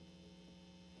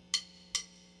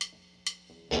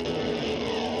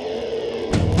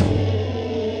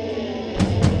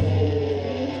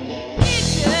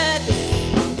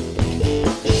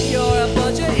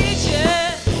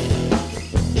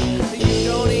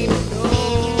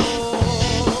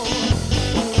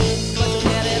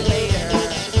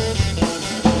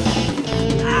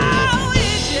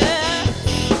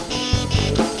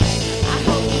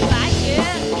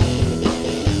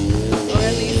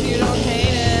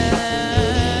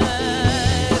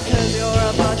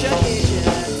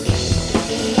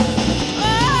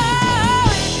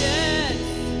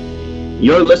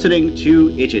You're listening to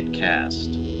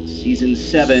IdjitCast, Season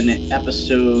 7,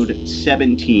 Episode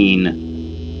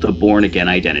 17, The Born Again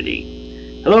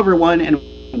Identity. Hello, everyone, and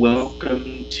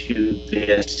welcome to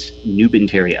this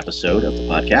Newbentary episode of the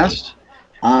podcast.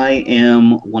 I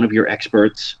am one of your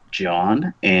experts,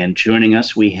 John, and joining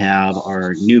us we have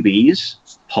our newbies,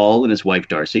 Paul and his wife,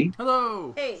 Darcy.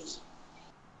 Hello. Hey.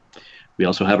 We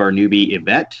also have our newbie,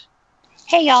 Yvette.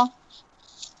 Hey, y'all.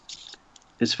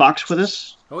 Is Fox with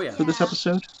us? Oh, yeah. For this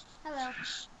episode? Hello.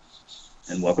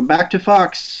 And welcome back to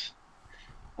Fox.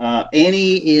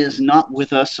 Annie is not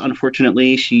with us,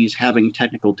 unfortunately. She's having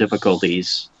technical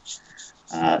difficulties.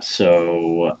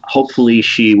 So hopefully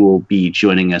she will be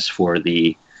joining us for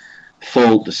the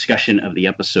full discussion of the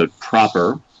episode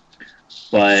proper.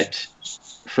 But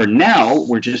for now,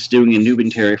 we're just doing a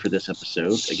Newbentary for this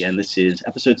episode. Again, this is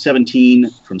episode 17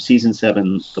 from season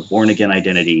 7, The Born Again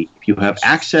Identity. If you have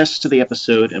access to the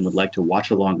episode and would like to watch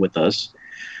along with us,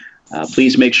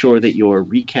 please make sure that your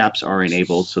recaps are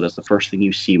enabled so that's the first thing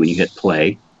you see when you hit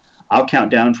play. I'll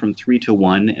count down from 3 to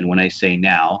 1, and when I say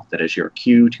now, that is your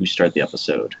cue to start the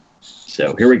episode.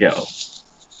 So here we go.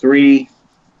 3,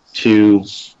 2,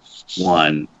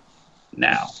 1,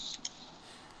 now.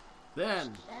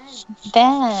 Then.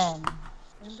 Then.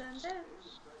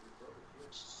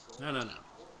 No.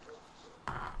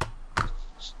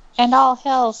 And all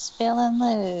hell's spilling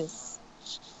loose.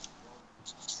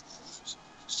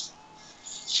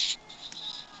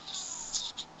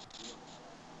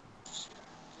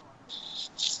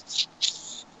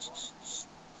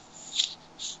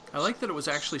 I like that it was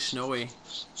actually snowy.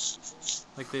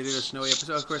 Like they did a snowy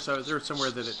episode. Of course, I was there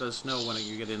somewhere that it does snow when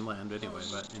you get inland anyway,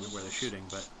 but where they're shooting.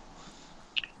 But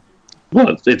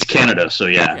Well, it's Canada, so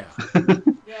yeah.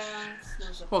 Yeah.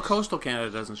 Well, coastal Canada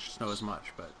doesn't snow as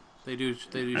much, but they do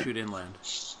shoot inland.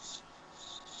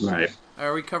 Right.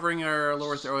 Are we covering our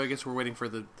lower? I guess we're waiting for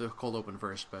the cold open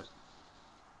first, but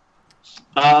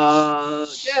Yeah,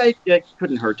 it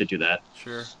couldn't hurt to do that.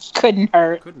 sure. Couldn't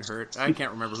hurt. Couldn't hurt. I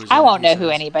can't remember who's. I won't know who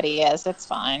anybody is. It's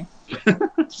fine.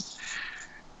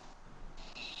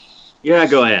 Yeah,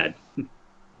 go ahead.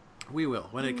 We will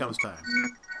when it comes time.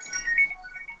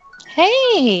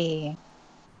 Hey.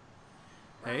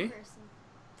 Hey.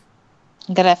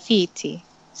 Graffiti.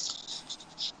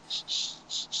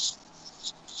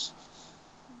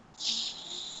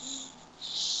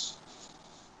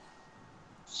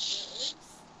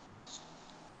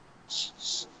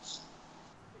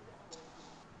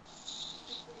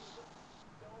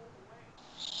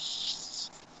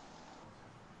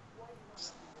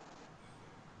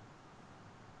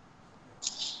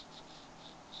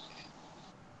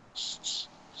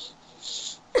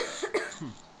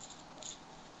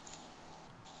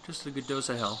 Just a good dose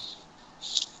of hell.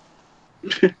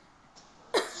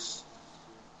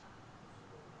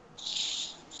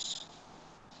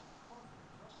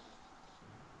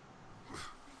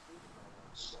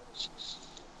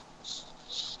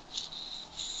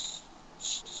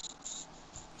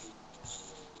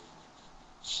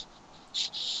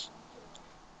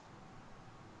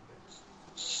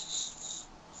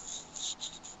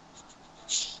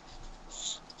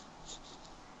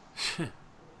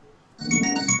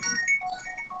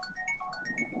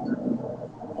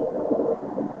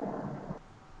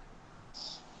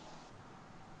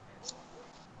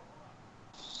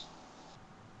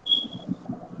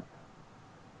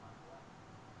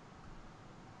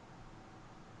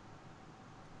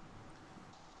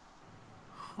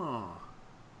 Huh.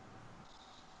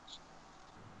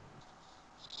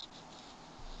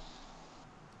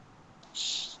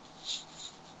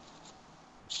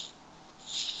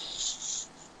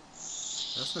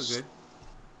 That's no good.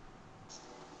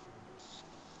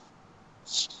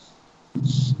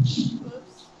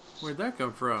 Oops. Where'd that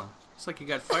come from? It's like you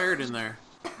got fired in there.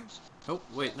 Oh,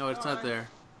 wait, no, it's not there.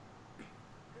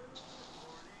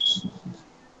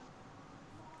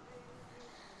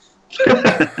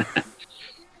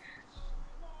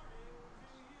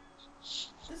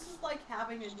 This is like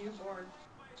having a newborn.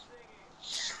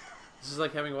 This is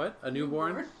like having what? A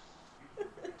newborn?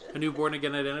 A newborn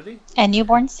again identity? A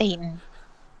newborn Satan.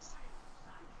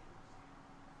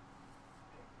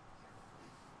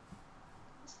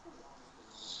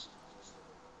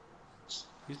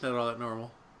 He's not all that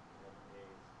normal.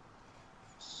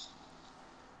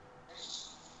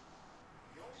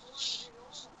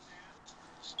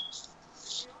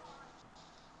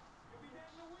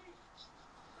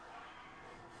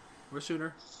 Or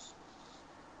sooner.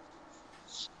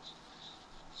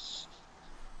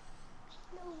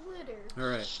 No litter.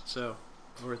 Alright, so,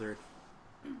 lower third.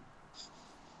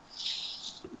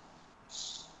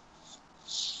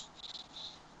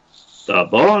 The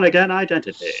Born Again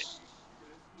Identity.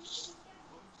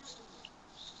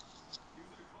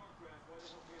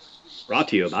 Brought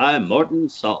to you by Morton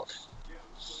Salt.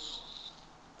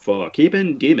 For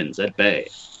keeping demons at bay.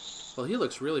 Well, he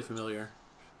looks really familiar.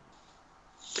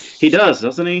 He does,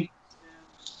 doesn't he?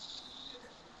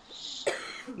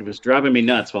 It was driving me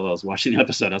nuts while I was watching the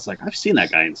episode. I was like, I've seen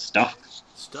that guy in stuff.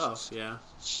 Stuff, yeah.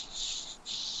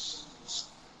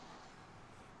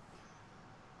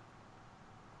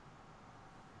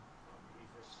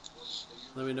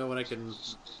 Let me know when I can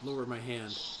lower my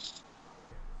hand.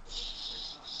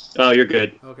 Oh, you're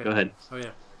good. Okay. Go ahead. Oh, yeah.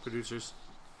 Producers.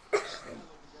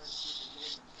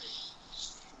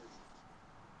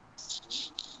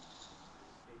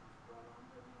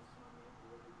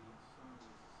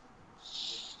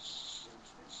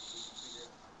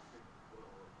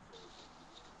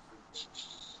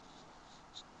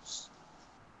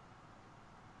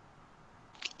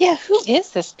 Yeah, who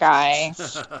is this guy?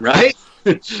 Right?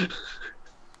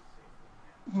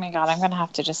 Oh my god, I'm gonna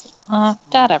have to just...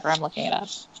 whatever, I'm looking it up.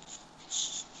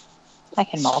 I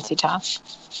can multitask.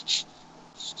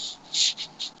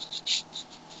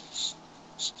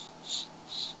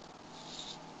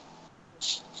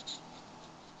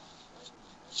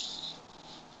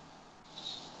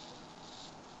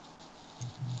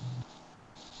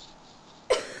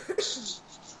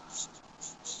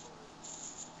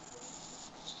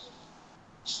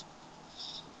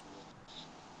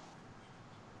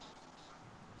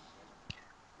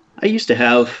 I used to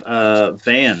have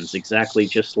Vans exactly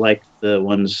just like the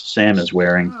ones Sam is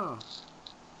wearing. Oh.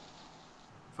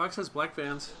 Fox has black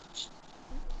Vans.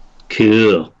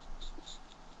 Cool.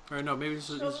 Or no, maybe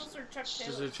this is Those are Chuck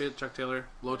Taylors. Chuck Taylor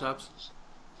low tops.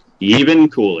 Even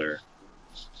cooler.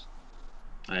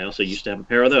 I also used to have a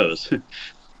pair of those.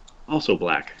 Also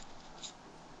black.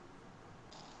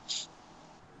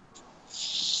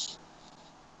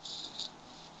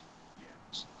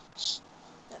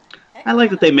 I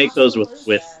like that they make those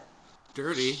with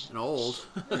Dirty and old.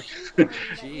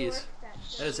 Jeez.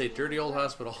 That is a dirty old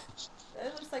hospital.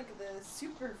 That looks like the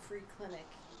super free clinic.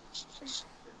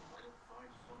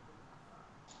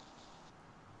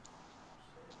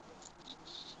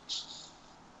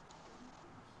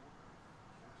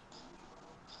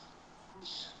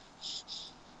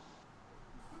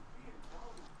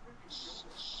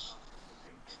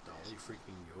 Dolly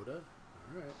freaking Yoda?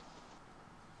 Alright.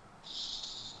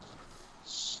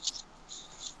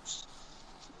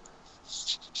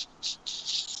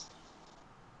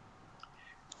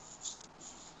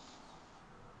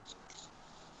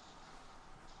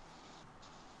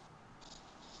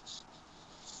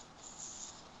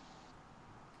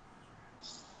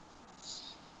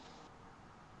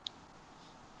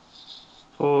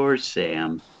 Poor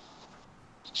Sam.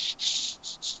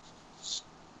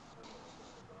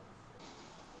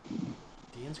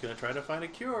 Dean's gonna try to find a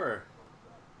cure.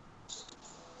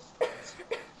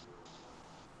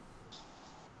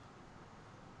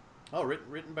 Oh,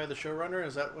 written by the showrunner?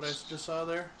 Is that what I just saw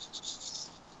there?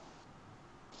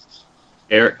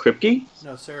 Eric Kripke?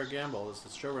 No, Sarah Gamble is the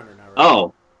showrunner now, right?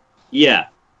 Oh, yeah.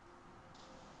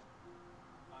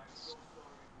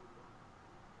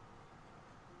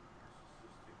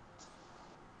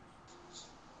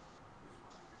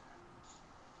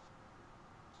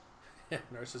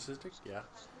 Narcissistic? Yeah.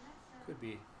 Could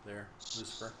be there,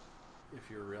 Lucifer, if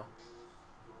you're real.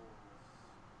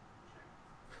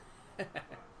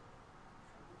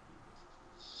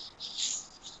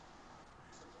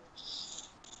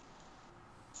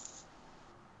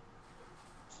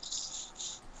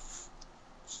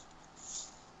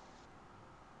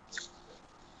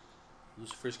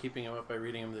 Lucifer's keeping him up by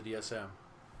reading him the DSM.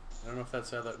 I don't know if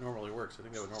that's how that normally works. I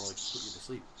think that would normally put you to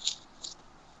sleep.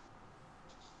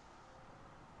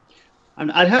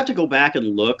 I'd have to go back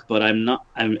and look, but I'm not.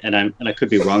 And I could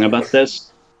be wrong about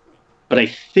this, but I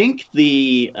think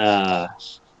the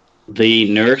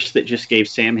nurse that just gave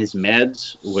Sam his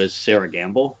meds was Sarah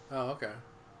Gamble, Oh, okay.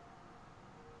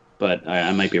 but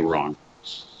I might be wrong.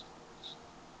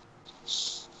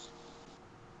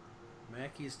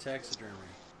 Mackey's Taxidermy.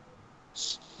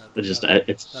 It's just not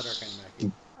it's our kind of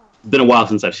Mackey. been a while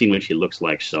since I've seen what she looks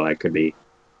like, so I could be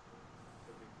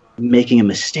making a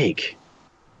mistake.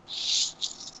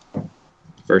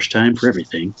 First time for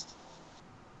everything.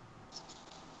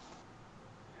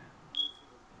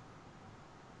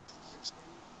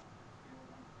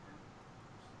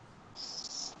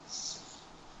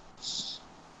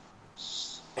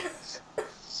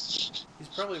 He's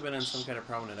probably been in some kind of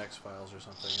prominent X-Files or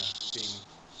something, being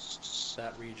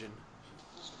that region.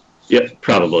 Yep,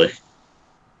 probably.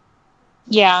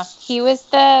 Yeah, he was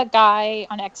the guy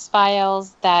on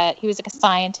X-Files that he was like a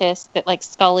scientist that like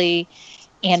Scully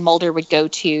and Mulder would go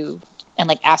to and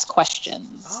like ask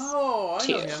questions. Oh, I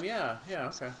know him. Yeah,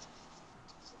 okay.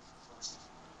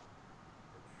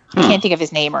 I can't think of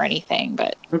his name or anything,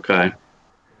 but Okay.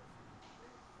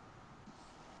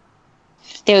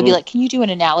 they would be like, "Can you do an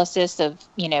analysis of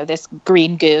this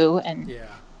green goo?" And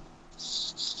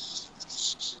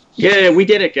yeah, we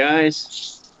did it, guys.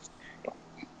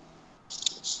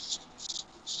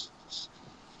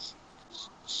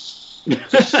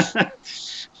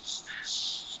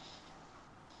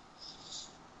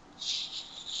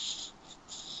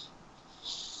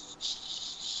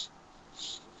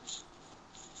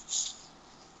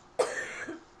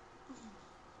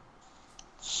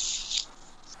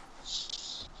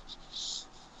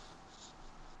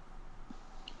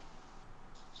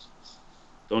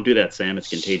 Don't do that, Sam. It's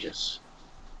contagious.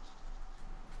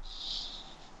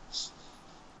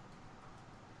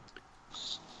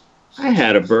 I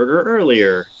had a burger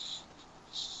earlier.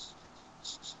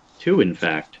 2, in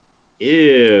fact.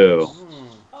 Ew.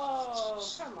 Oh,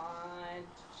 come on.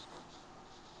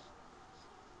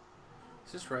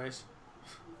 Is this rice?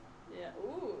 Yeah,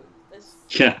 ooh.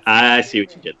 That's I see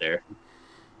what you did there.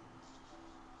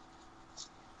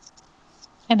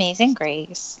 Amazing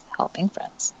Grace, helping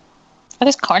friends. Are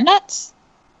those corn nuts?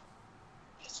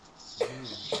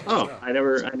 Oh, I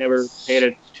never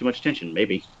paid too much attention.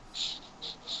 Maybe.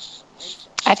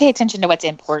 I pay attention to what's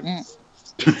important.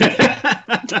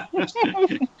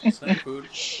 Snack food.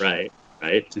 Right.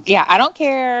 Yeah, I don't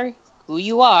care who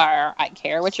you are. I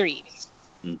care what you're eating.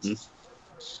 Mm-hmm.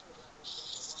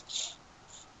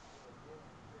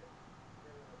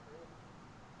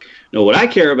 No, what I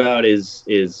care about is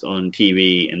on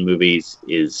TV and movies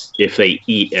is if they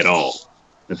eat at all.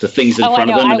 If the things in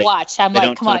front of them. I watch. I'm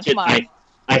like, come on.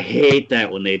 I hate that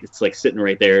when it's like sitting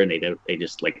right there and they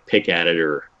just like pick at it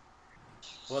or.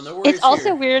 Well, no worries. It's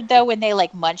also weird though when they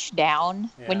like munch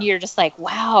down. Yeah. When you're just like,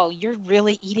 wow, you're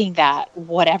really eating that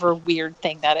whatever weird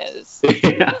thing that is.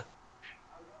 Yeah.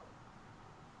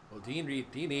 Well, Dean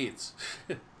eats.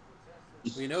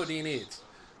 We know Dean eats.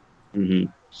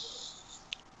 Mm-hmm.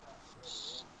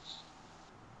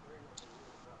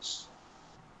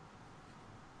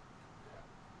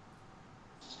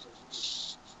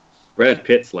 Brad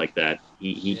Pitt's like that.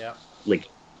 He's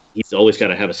always got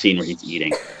to have a scene where he's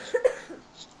eating.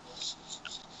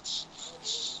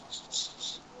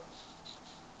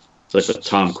 It's like with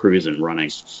Tom Cruise and Running.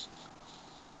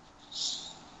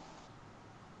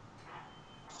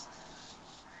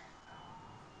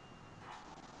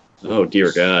 Oh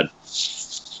dear God.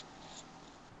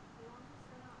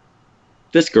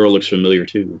 This girl looks familiar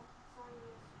too.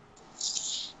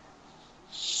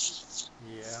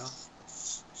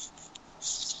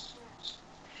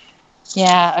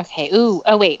 Yeah, okay. Ooh,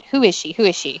 oh wait, who is she?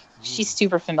 She's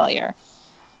super familiar.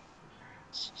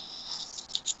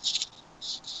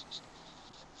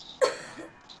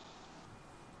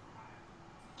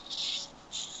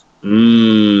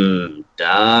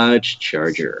 Dodge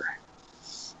Charger.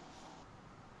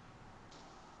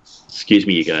 Excuse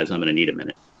me, you guys, I'm going to need a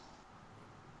minute.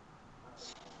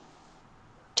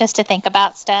 Just to think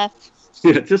about stuff?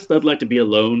 I'd like to be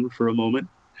alone for a moment.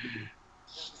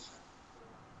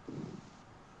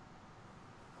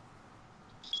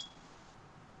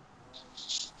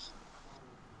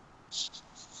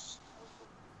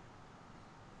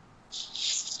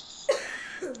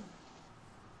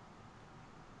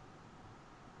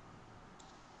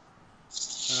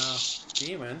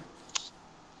 Demon.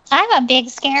 I'm a big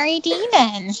scary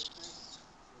demon.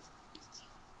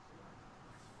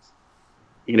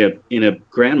 In a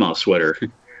grandma sweater.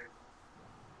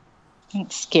 I'm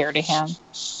scared of him.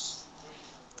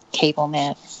 Cable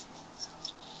net.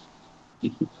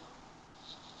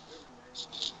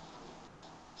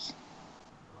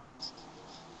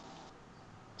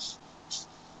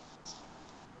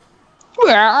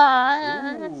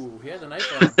 Ooh, he had a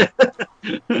knife on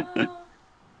him.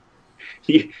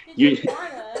 You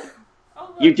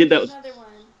did that with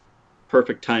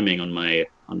perfect timing on my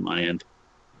end.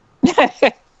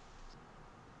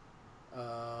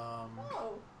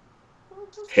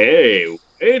 Hey,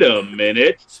 wait a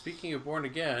minute. Speaking of Born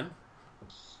Again.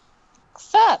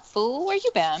 What's up, fool? Where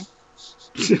you been?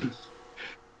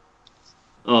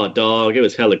 Oh, dog, it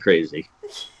was hella crazy.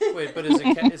 Wait, but is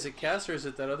it Cass or is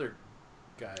it that other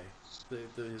guy?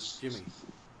 His Jimmy?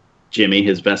 Jimmy,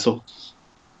 his vessel.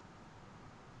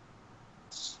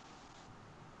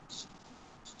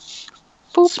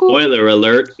 Boop, spoiler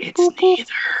alert, it's boop,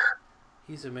 neither.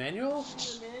 He's Emmanuel?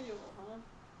 He's Emmanuel, huh?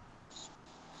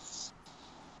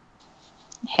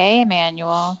 Hey,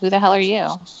 Emmanuel. Who the hell are you?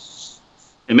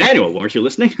 Emmanuel, weren't you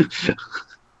listening?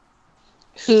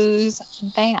 Who's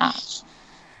that?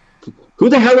 Who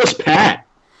the hell is Pat?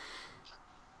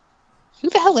 Who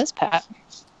the hell is Pat?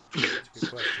 That's a good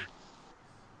question.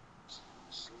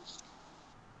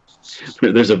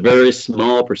 There's a very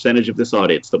small percentage of this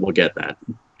audience that will get that.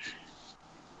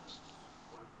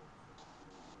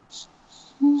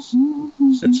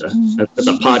 That's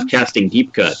a podcasting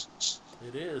deep cut.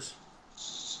 It is.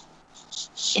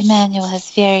 Emmanuel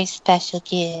has very special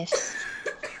gifts.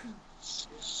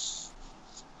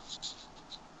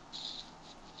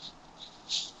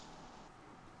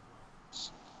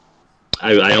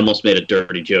 I almost made a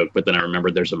dirty joke, but then I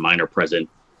remembered there's a minor present,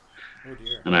 Oh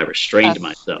dear. and I restrained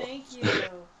myself. Thank you.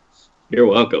 You're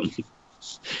welcome.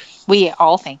 We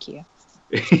all thank you.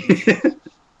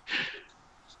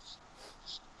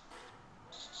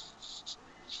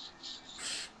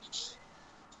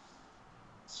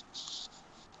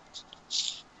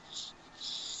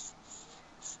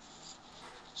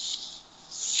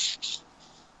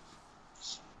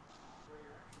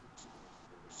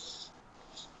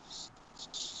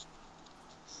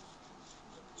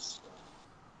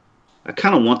 I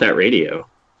kind of want that radio.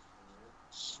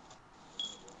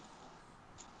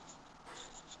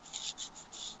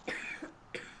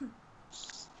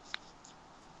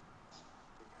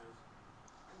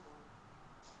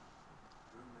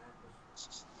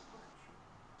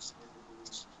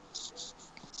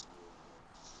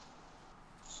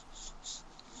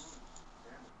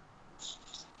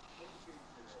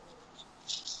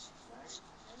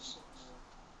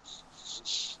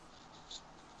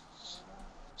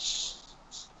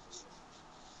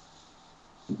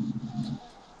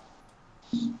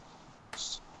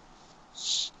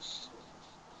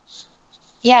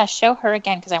 Yeah, show her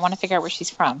again because I want to figure out where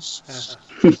she's from. She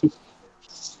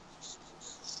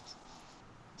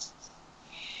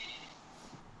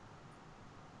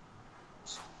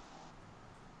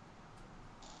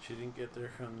didn't get there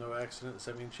from no accident. Does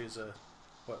that mean she's a,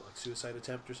 what, like suicide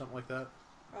attempt or something like that?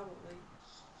 Probably.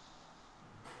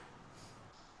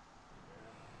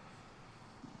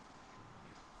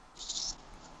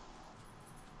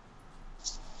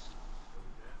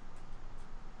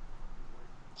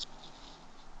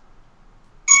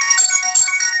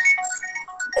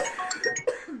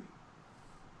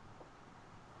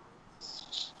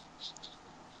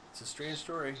 It's a strange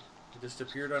story. It just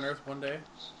appeared on Earth one day,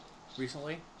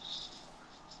 recently.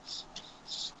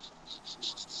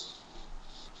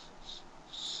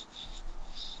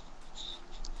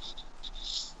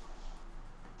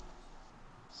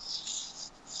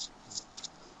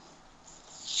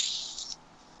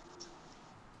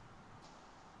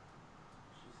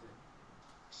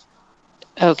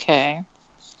 Okay.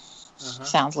 Uh-huh.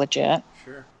 Sounds legit.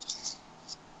 Sure.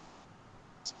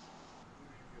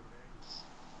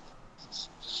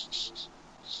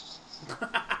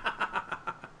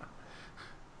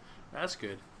 That's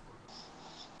good.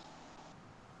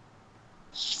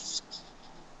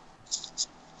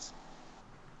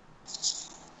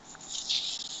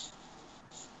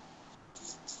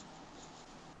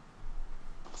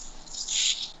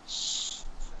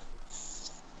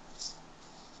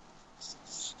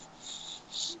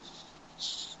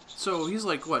 So he's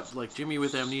like what? Like Jimmy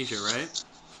with amnesia, right?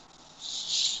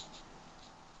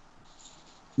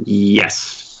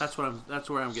 Yes. That's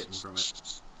where I'm getting from it.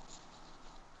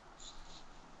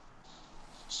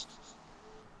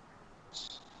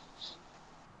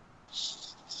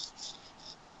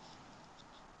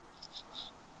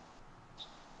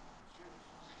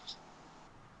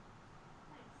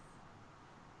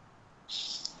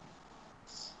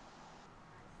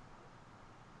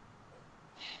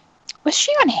 Was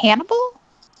she on Hannibal?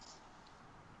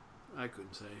 I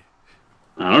couldn't say.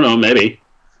 I don't know, maybe.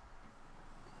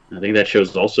 I think that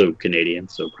show's also Canadian,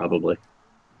 so probably.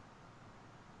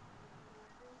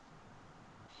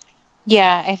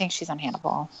 Yeah, I think she's on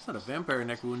Hannibal. It's not a vampire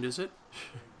neck wound, is it?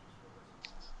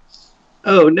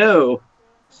 Oh, no.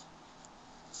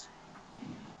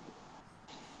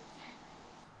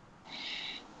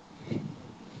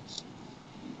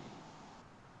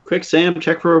 Quick, Sam,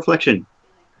 check for reflection.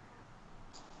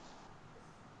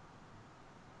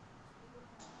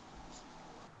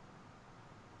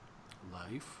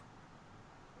 Life.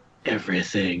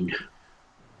 Everything.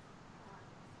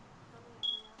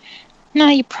 No,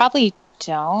 you probably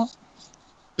don't.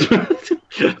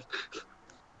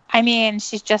 I mean,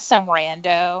 she's just some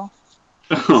rando.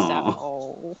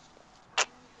 Oh. So.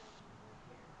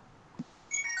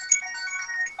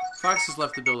 Fox has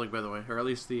left the building, by the way, or at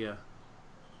least the. Well,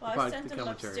 I About sent the him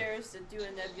commentary. upstairs to do a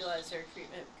nebulizer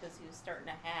treatment because he was starting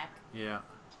to hack. Yeah.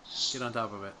 Get on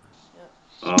top of it. Yep.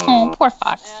 Oh, poor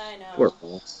fox. I know. Poor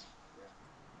Fox.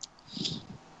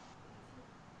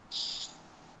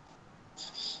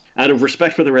 Out of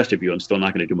respect for the rest of you, I'm still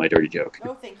not going to do my dirty joke.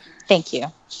 Oh, thank you. Thank you.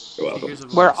 You're welcome. Here's a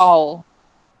voice. We're all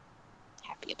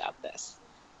happy about this.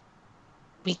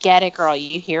 We get it, girl.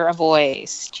 You hear a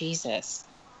voice. Jesus.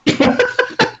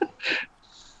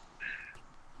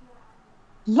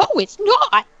 No, it's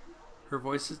not. Her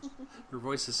voice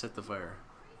has set the fire.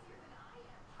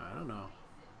 I don't know.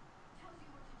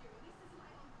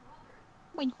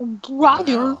 My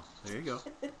brother. Wow. There you go.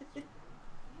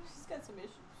 She's got some issues.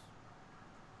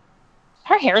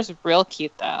 Her hair is real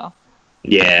cute, though.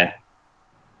 Yeah.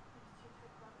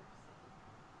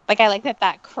 Like, I like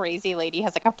that crazy lady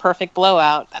has, like, a perfect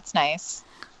blowout. That's nice.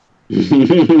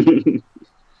 Pretty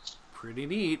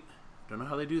neat. Don't know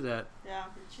how they do that. Yeah,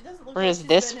 she doesn't look Or like is she's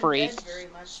this been in freak? bed very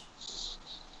much.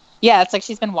 Yeah, it's like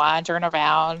she's been wandering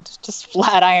around, just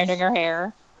flat ironing her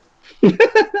hair.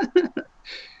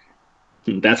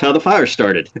 That's how the fire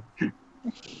started.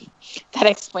 That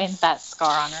explains that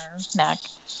scar on her neck.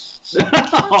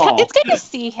 Oh, It's good to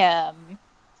see him.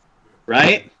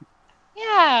 right?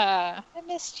 Yeah, I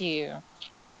missed you.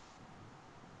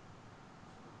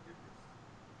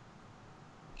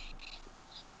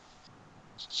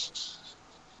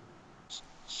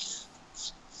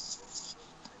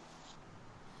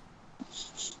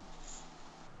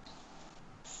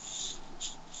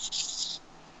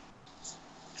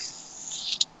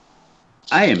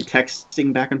 I am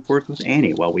texting back and forth with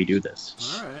Annie while we do this.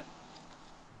 All right.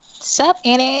 Sup,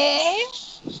 Annie?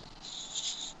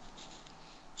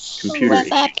 Computer What's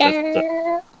up, issues.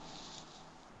 girl?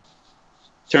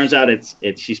 Turns out it's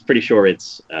she's pretty sure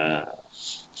it's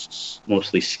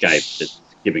mostly Skype that's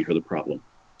giving her the problem.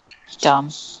 Dumb.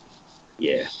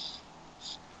 Yeah.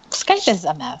 Skype is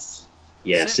a mess.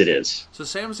 Yes, it is. So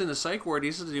Sam's in the psych ward. He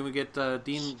doesn't even get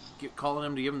Dean calling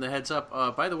him to give him the heads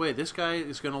up. By the way, this guy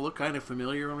is going to look kind of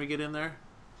familiar when we get in there.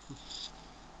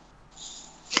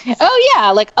 Oh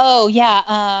yeah, like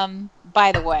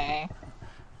by the way.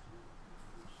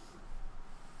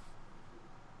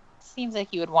 Seems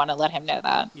like you would want to let him know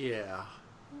that. Yeah.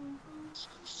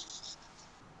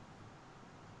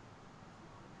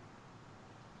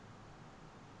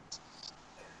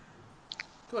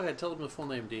 Go ahead, tell him the full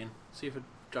name, Dean. See if it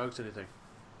jogs anything.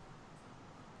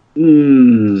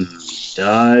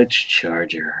 Dodge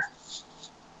Charger.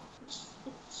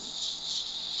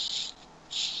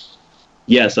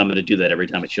 Yes, I'm going to do that every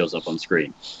time it shows up on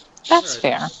screen. That's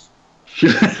Right.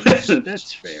 fair.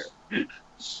 That's fair.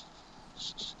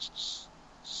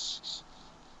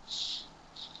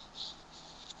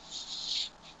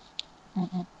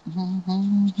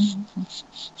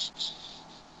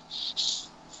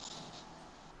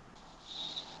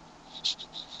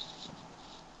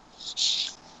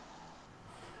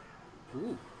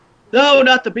 Ooh. No,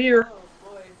 not the beer. Oh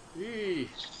boy. Eee.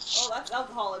 Oh, that's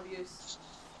alcohol abuse.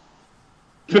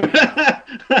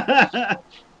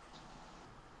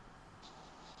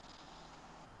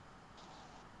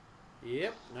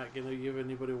 Yep, not going to give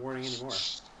anybody a warning anymore.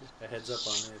 A heads up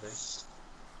on anything.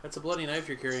 That's a bloody knife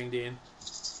you're carrying, Dean.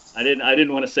 I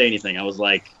didn't want to say anything. I was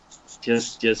like,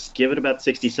 just give it about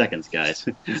 60 seconds, guys.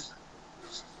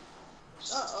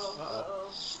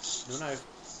 Uh-oh. No knife.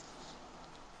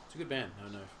 It's a good band, no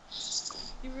knife.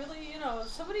 You really, if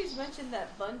somebody's mentioned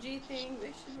that bungee thing, they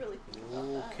should really think about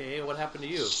that. Okay, what happened to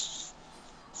you?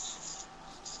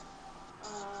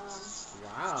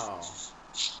 Wow.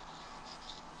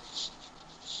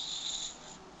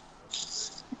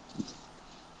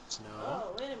 No.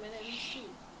 Oh, wait a minute. Let me see.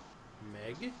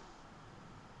 Meg?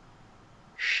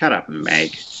 Shut up,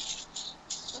 Meg.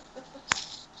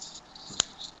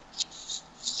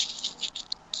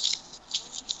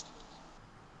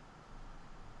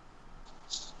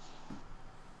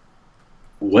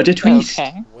 What a twist.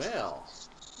 Okay. Well.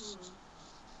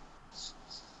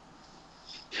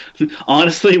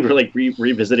 Honestly, we're like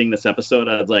revisiting this episode.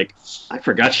 I was like, I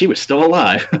forgot she was still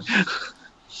alive.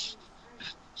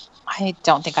 I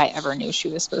don't think I ever knew she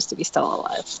was supposed to be still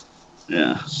alive.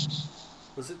 Yeah.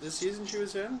 Was it this season she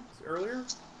was in? Earlier?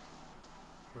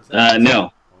 Or was that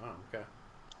No. Wow,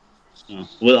 okay.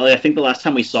 Well, I think the last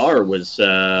time we saw her was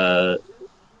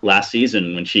last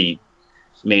season when she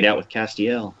made out with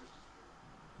Castiel.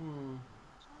 Hmm.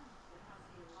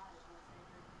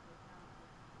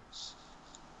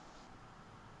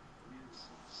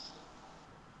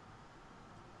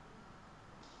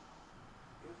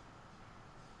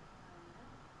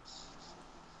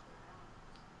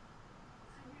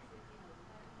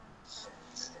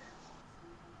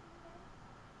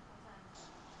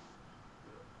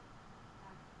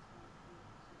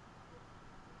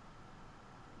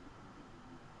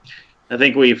 I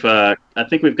think we've got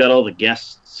all the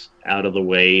guests out of the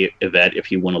way, Yvette, if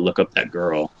you want to look up that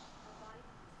girl.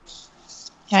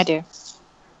 Yeah, I do.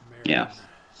 Yeah.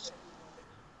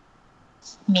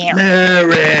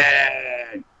 Mary.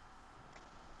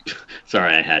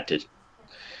 Sorry, I had to.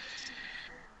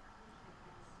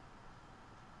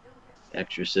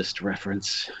 Exorcist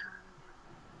reference.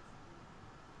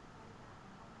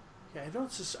 Yeah,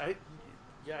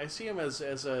 I see him as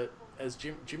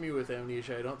Jimmy with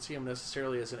amnesia. I don't see him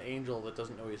necessarily as an angel that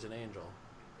doesn't know he's an angel.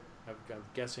 I'm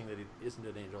guessing that he isn't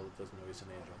an angel that doesn't know he's an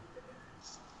angel.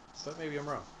 But maybe I'm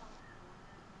wrong.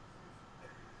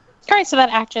 All right, so that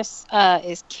actress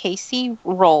is Casey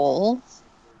Roll.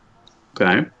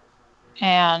 Okay.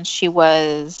 And she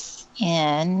was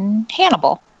in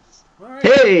Hannibal. All right.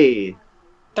 Hey!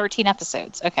 13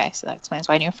 episodes. Okay, so that explains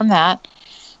why I knew her from that.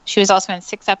 She was also in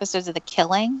 6 episodes of The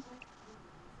Killing,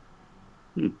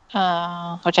 which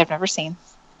I've never seen.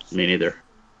 Me neither.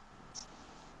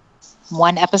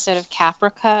 1 episode of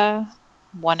Caprica,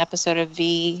 1 episode of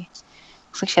V.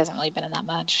 Looks like she hasn't really been in that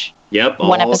much. Yep.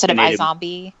 1 episode of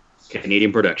iZombie.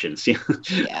 Canadian productions.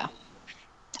 Yeah.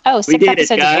 Oh, 6 We did it,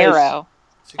 episodes of guys. Arrow.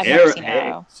 I've never seen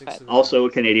Arrow. But... Also a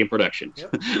Canadian production.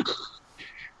 Yep.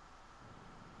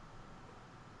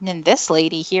 And then this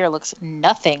lady here looks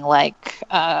nothing like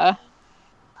her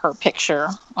picture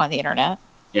on the internet.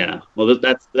 Yeah. Well,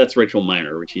 that's Rachel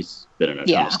Miner, which she's been in a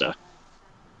ton of stuff.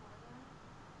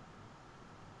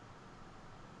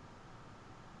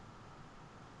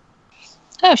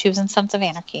 Oh, she was in Sons of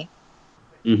Anarchy.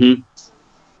 Mm-hmm.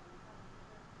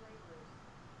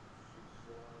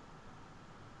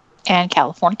 And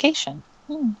Californication.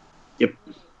 Yep.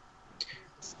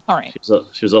 All right.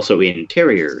 She was also in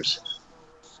Terriers.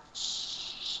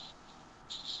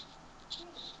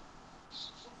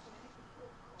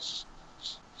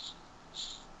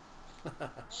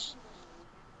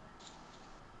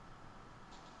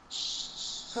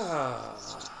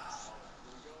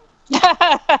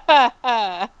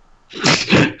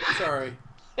 Sorry.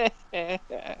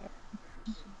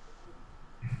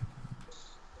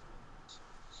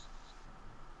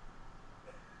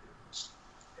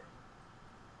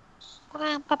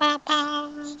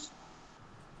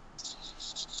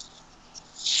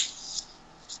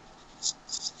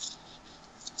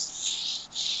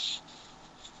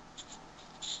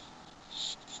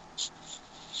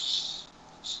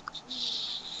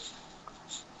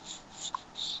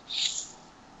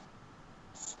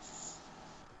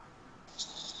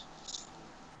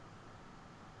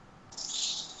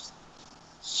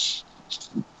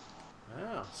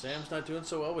 Wow, Sam's not doing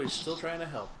so well, but he's still trying to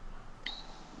help.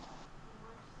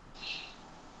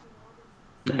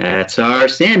 That's our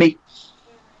Sammy.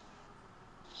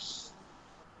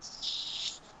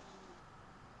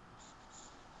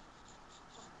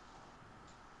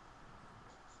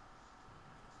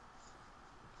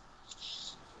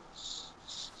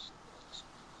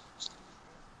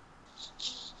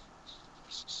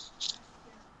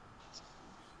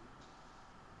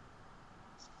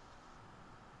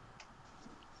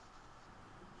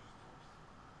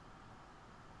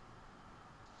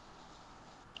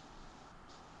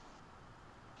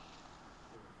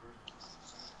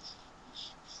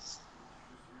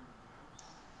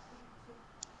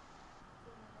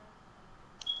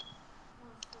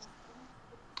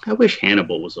 I wish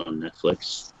Hannibal was on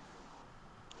Netflix.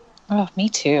 Oh, me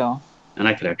too. And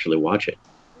I could actually watch it.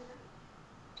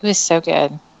 It was so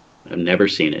good. I've never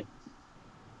seen it.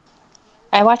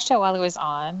 I watched it while it was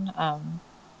on.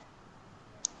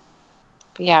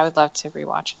 But yeah, I would love to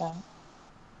rewatch it.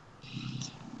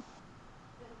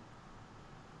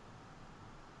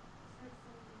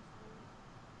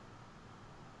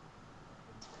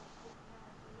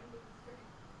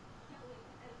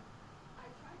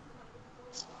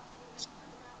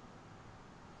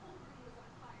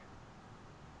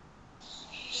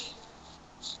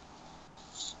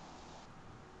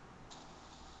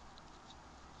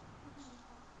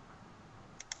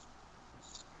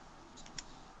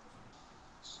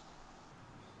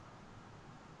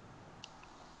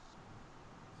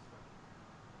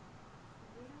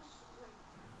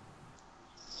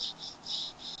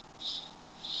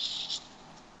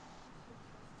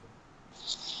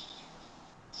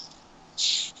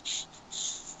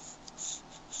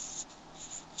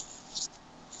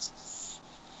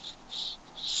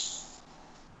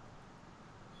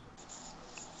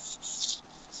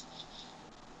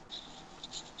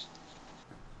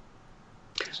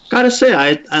 Gotta say,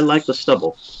 I like the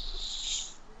stubble.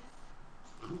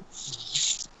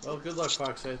 Well, good luck,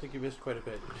 Fox. I think you missed quite a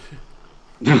bit.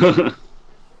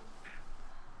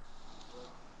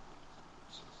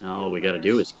 All we gotta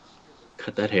do is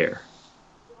cut that hair.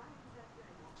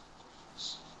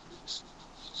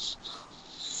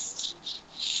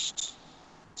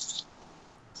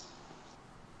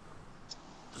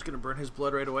 gonna burn his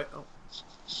blood right away. Oh.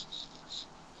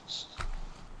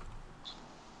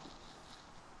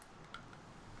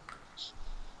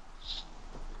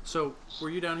 So, were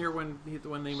you down here when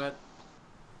they met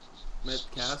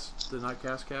Cass? Not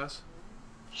Cass?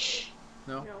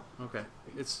 No? No. Okay.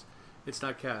 It's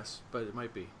not Cass, but it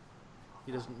might be.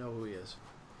 He doesn't know who he is.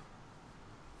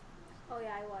 Oh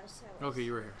yeah, I was. Okay,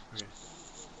 you were here. Okay.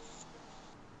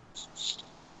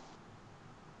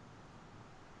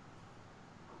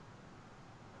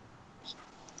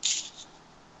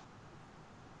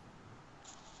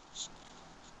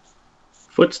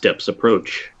 Footsteps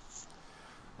approach.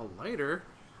 A lighter?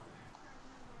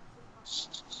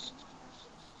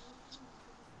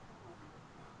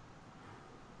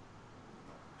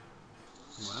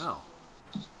 Wow.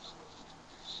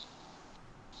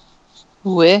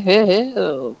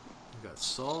 Whoa. We got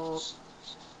salt.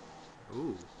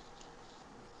 Ooh.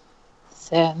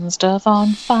 Setting stuff on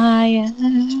fire.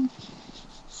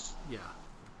 Yeah.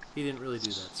 He didn't really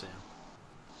do that, Sam.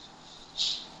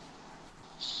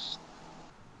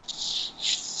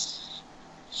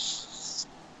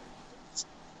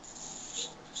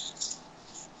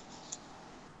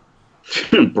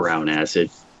 Brown acid.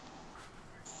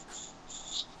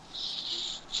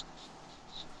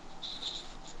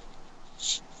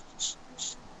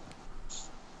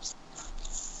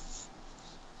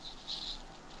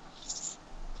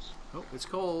 Oh, it's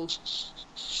cold.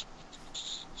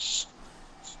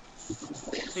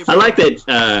 Hey, I like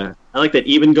that. I like that.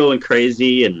 Even going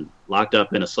crazy and locked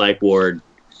up in a psych ward,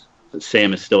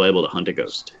 Sam is still able to hunt a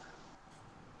ghost.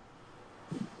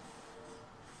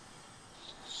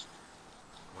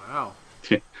 Wow.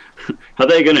 How are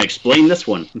they going to explain this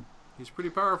one? He's pretty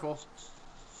powerful.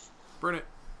 Burn it.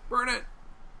 Burn it!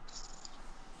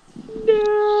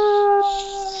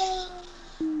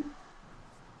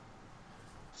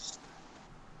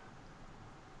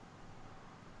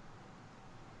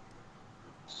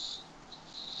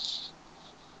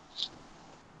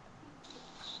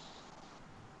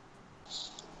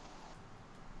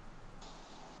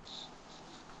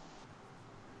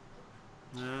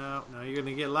 No, now you're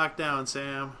gonna get locked down,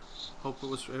 Sam. Hope it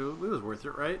was worth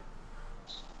it, right?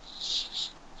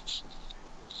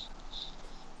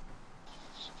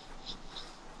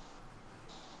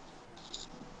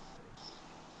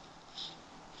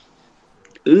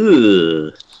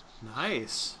 Ooh.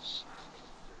 Nice.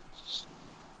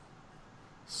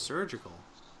 Surgical.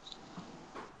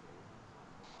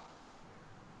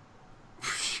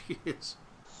 Jeez.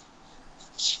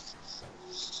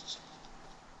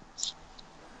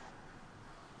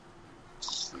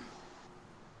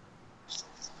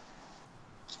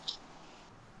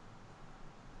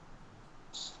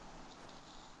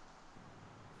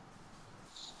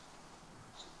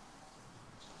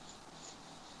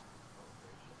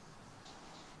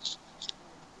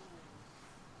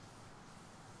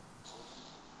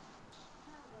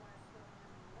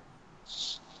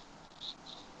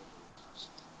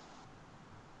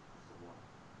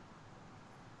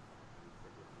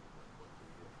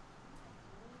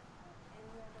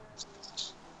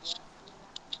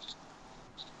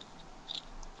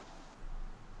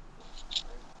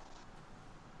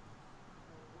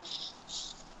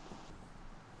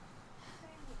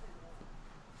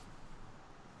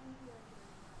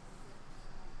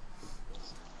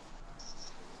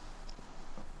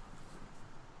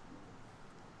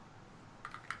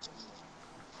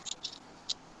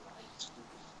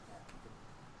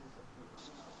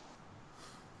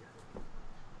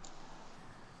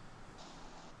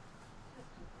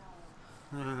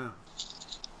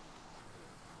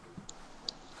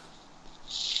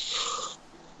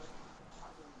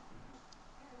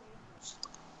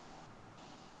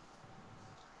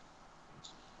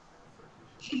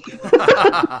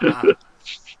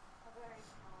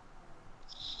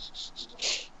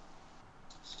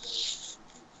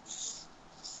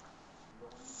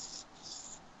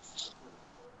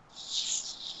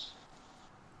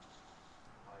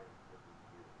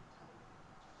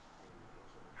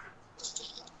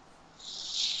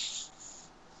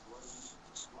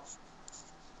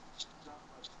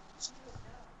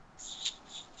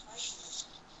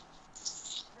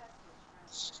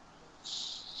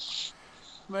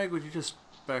 Meg, would you just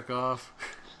back off?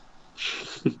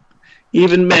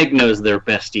 Even Meg knows they're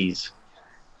besties.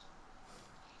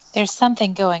 There's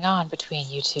something going on between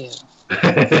you two.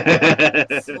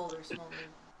 Smolder.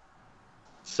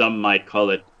 Some might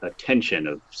call it a tension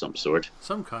of some sort.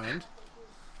 Some kind.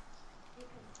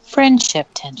 Friendship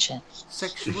tension.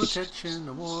 Sexual tension,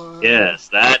 amor. Yes,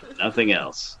 that, nothing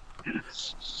else.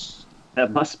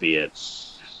 That must be it.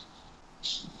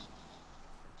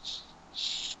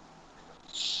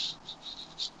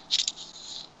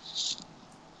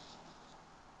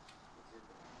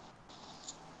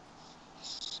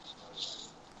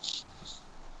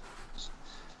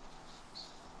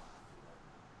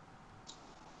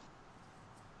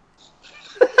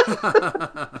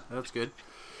 That's good.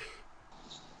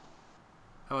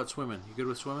 How about swimming? You good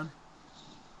with swimming?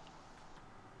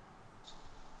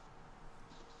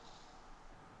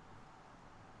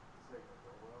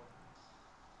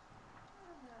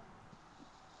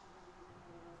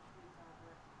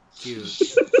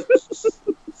 Cute.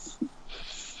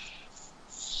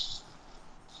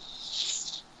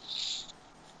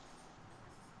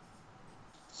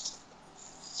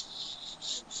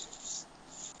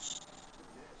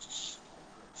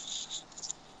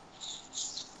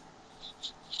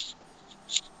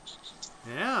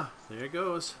 Yeah, there it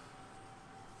goes.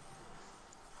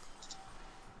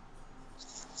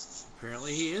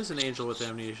 Apparently he is an angel with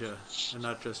amnesia, and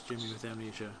not just Jimmy with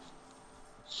amnesia.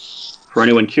 For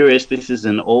anyone curious, this is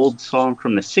an old song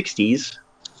from the 60s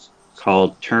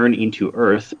called Turn Into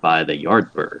Earth by the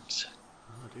Yardbirds.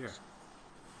 Oh, dear.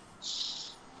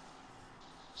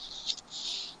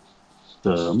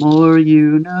 The more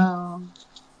you know.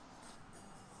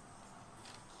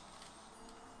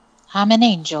 I'm an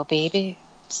angel, baby,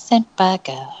 sent by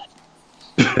God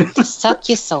to suck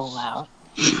your soul out.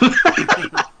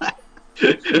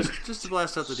 Just to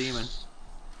blast out the demon.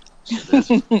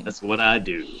 That's what I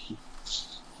do.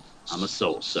 I'm a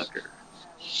soul sucker.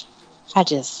 I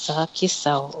just suck your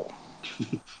soul.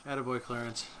 Attaboy,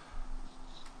 Clarence.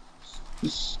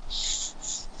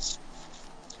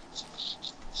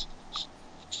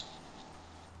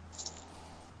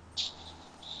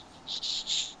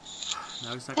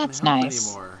 Now he's not going to help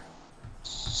anymore.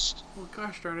 Well,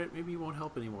 gosh darn it, maybe he won't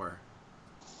help anymore.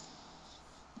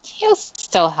 He'll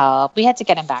still help. We had to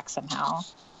get him back somehow.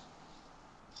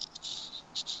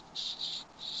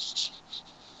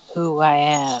 Who I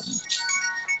am.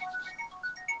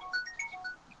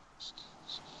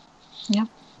 Yeah,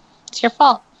 it's your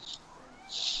fault.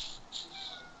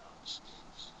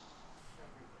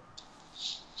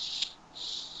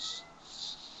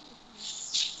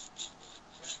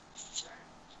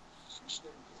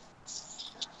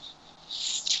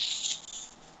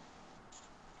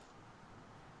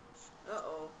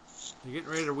 Uh-oh. You're getting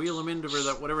ready to wheel him into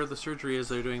whatever the surgery is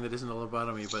they're doing that isn't a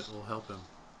lobotomy, but will help him.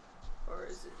 Or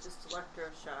is it just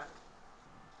electroshock?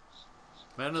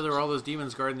 I don't know, there were all those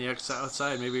demons guarding the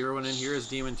outside. Maybe everyone in here is a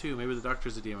demon too. Maybe the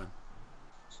doctor's a demon.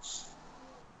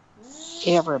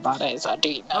 Everybody's a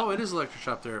demon. Oh, it is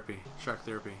electroshock therapy. Shock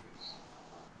therapy.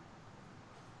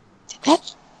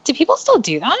 Do people still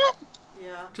do that?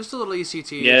 Yeah. Just a little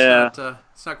ECT. Yeah.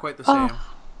 It's not quite the same.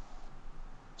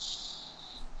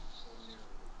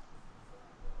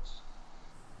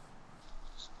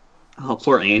 Oh,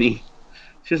 poor Annie.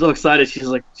 She's so excited. She's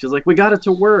like, we got it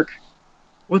to work.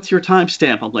 What's your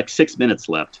timestamp? I'm like, 6 minutes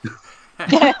left.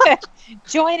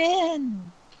 Join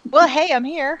in. Well, hey, I'm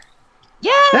here.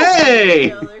 Yes.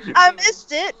 Hey! I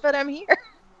missed it, but I'm here.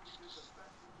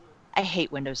 I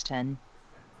hate Windows 10.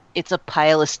 It's a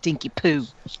pile of stinky poo.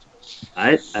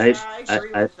 I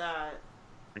agree with that.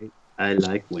 I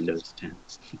like Windows 10.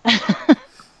 I'm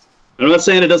not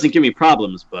saying it doesn't give me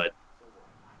problems, but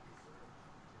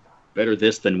better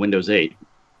this than Windows 8.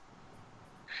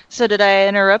 So did I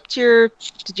interrupt did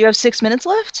you have 6 minutes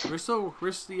left?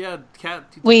 Cat.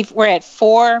 We're at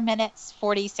 4 minutes,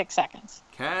 46 seconds.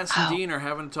 Cass and Dean are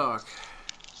having a talk.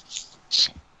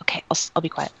 Shit. Okay, I'll be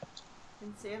quiet.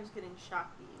 And Sam's getting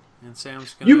shock bead. And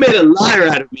Sam's gonna... You made a liar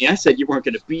out of me. I said you weren't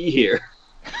going to be here.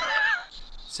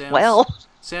 Sam's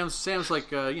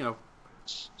like,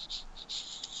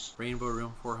 Rainbow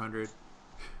Room 400.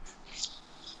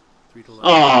 3 to left.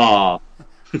 Aww.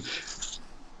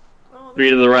 3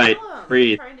 to the right.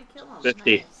 Breathe. Trying to kill him.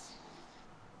 50. Nice.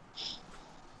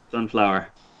 Sunflower.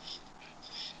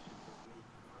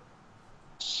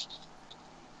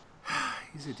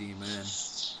 He's a demon.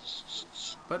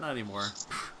 But not anymore.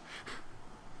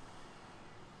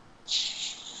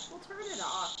 Well, turn it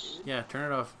off, dude. Yeah,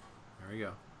 turn it off. There we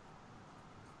go.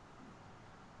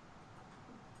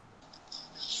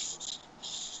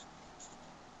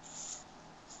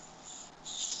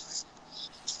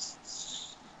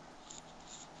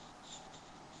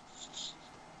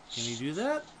 Can you do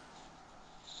that?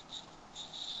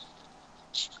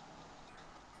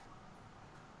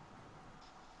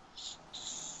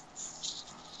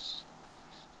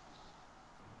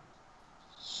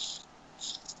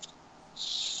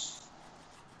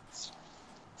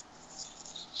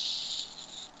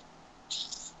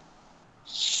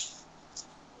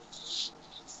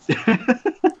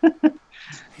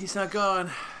 He's not gone.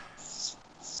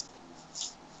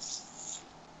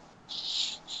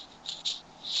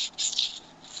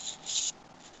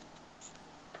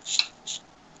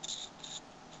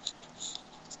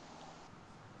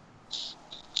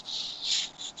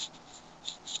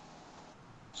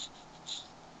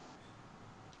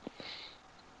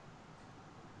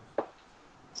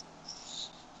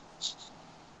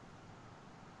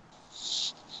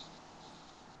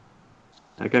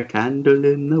 Like a candle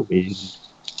in the wind.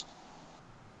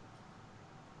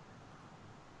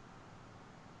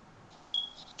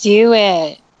 Do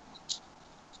it.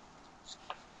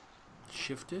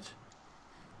 Shift it.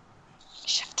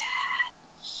 Shift it.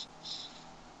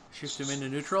 Shift him into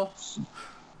neutral.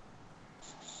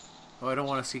 Oh, I don't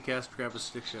want to see cast grab a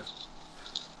stick shift.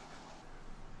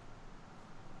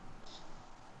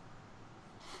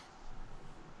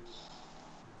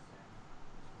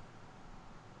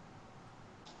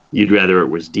 You'd rather it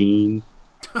was Dean.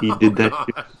 He did that.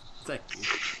 God. Thank you.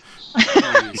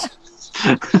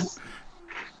 Please.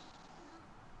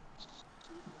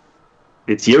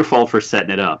 It's your fault for setting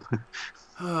it up.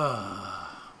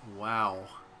 Wow.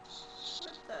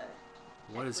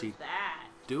 What is he that?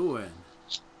 doing?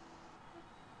 Is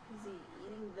he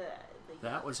eating the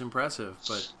That was impressive,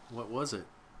 but what was it?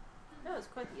 No, it's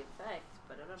quite the effect,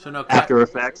 but I don't know. So now After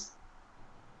Effects.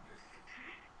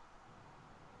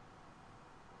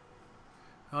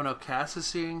 Oh no, Cass is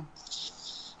seeing.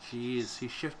 Jeez, he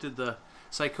shifted the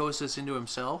psychosis into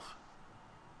himself.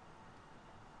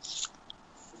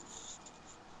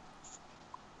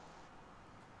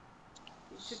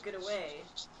 He took it away.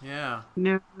 Yeah.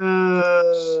 No.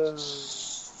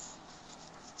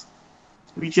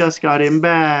 We just got him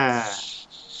back.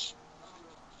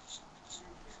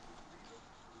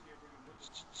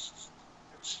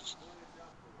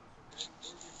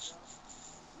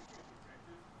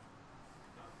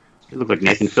 He looked like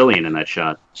Nathan Fillion in that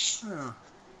shot. Oh.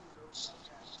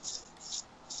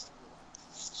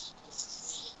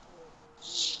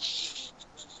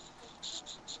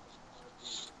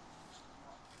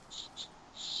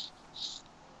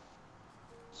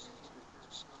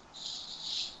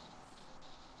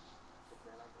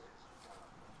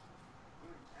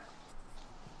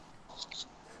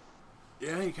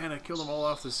 Yeah, he kind of killed them all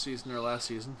off this season or last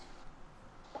season.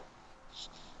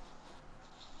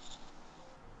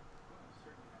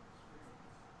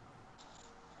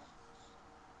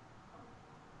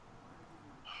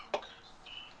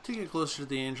 To get closer to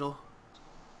the angel.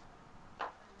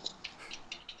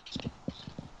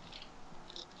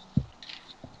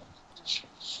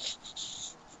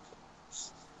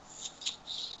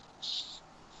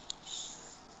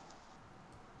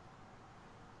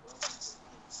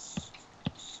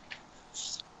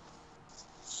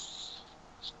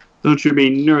 Don't you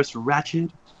mean Nurse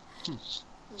Ratched?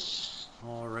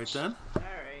 All right then.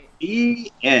 Alright.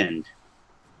 The end.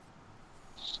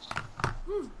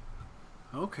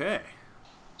 Okay.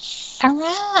 All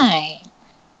right.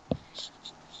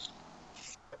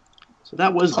 So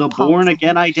that was the Born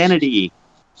Again Identity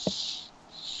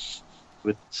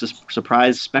with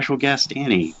surprise special guest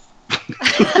Annie.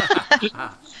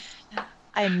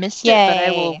 I missed it, but I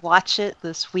Yay. will watch it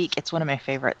this week. It's one of my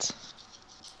favorites.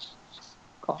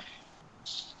 Cool.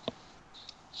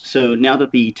 So now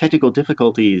that the technical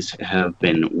difficulties have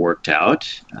been worked out,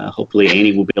 hopefully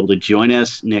Annie will be able to join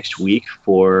us next week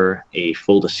for a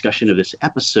full discussion of this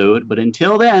episode. But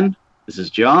until then, this is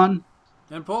John.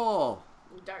 And Paul.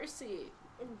 Darcy.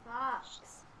 And Fox.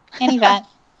 And Yvette.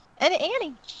 And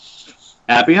Annie.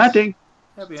 Happy hunting.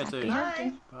 Happy hunting.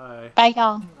 Bye. Bye. Bye,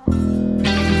 y'all.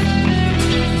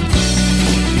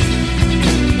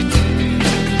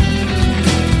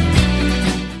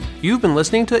 You've been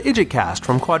listening to IdjitCast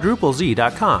from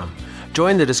quadruplez.com.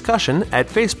 Join the discussion at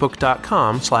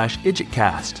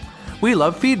facebook.com/IdjitCast. We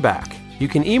love feedback. You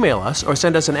can email us or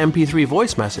send us an MP3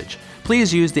 voice message.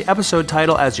 Please use the episode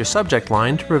title as your subject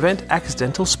line to prevent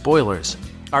accidental spoilers.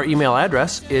 Our email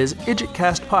address is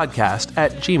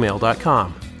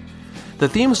idjitcastpodcast@gmail.com. The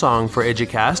theme song for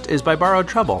IdjitCast is by Borrowed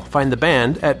Trouble. Find the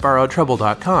band at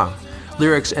borrowedtrouble.com.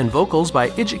 Lyrics and vocals by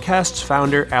IdjitCast's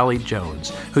founder, Allie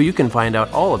Jones, who you can find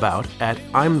out all about at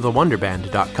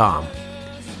imthewonderband.com.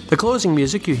 The closing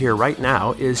music you hear right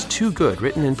now is Too Good,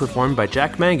 written and performed by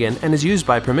Jack Mangan, and is used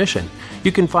by permission.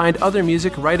 You can find other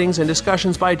music, writings, and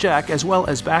discussions by Jack, as well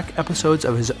as back episodes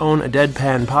of his own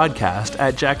Deadpan podcast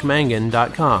at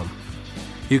jackmangan.com.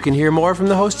 You can hear more from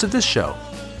the hosts of this show.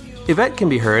 Yvette can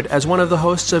be heard as one of the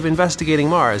hosts of Investigating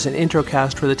Mars, an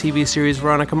introcast for the TV series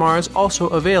Veronica Mars, also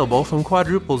available from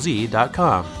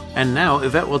quadruplez.com. And now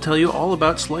Yvette will tell you all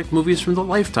about select movies from the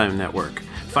Lifetime Network.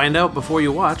 Find out before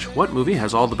you watch what movie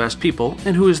has all the best people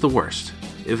and who is the worst.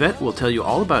 Yvette will tell you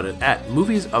all about it at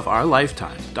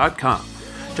moviesofourlifetime.com.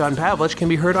 John Pavlich can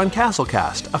be heard on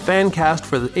Castlecast, a fan cast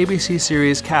for the ABC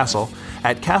series Castle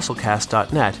at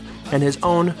castlecast.net, and his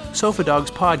own Sofa Dogs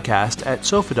podcast at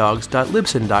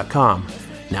sofadogs.libsyn.com.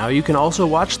 Now you can also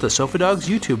watch the Sofa Dogs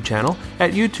YouTube channel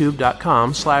at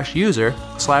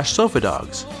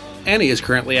youtube.com/user/sofadogs. Annie is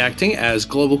currently acting as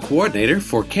Global Coordinator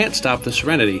for Can't Stop the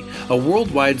Serenity, a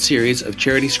worldwide series of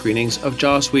charity screenings of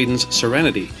Joss Whedon's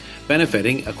Serenity,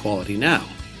 benefiting Equality Now.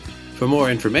 For more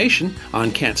information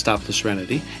on Can't Stop the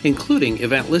Serenity, including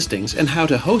event listings and how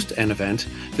to host an event,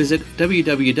 visit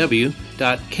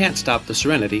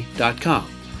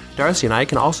www.can'tstoptheserenity.com. Darcy and I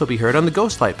can also be heard on the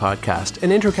Ghostlight podcast,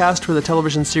 an introcast for the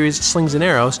television series Slings and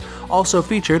Arrows, also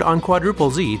featured on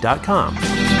quadruplez.com.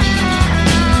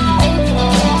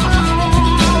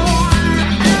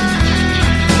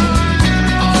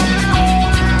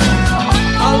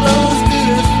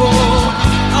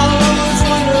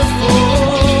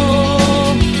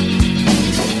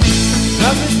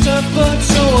 But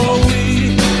so are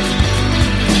we.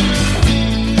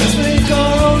 Let's make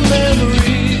our own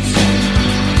memories.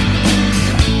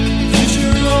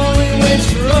 Future only waits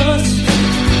for us.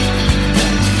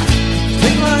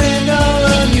 Take my hand out.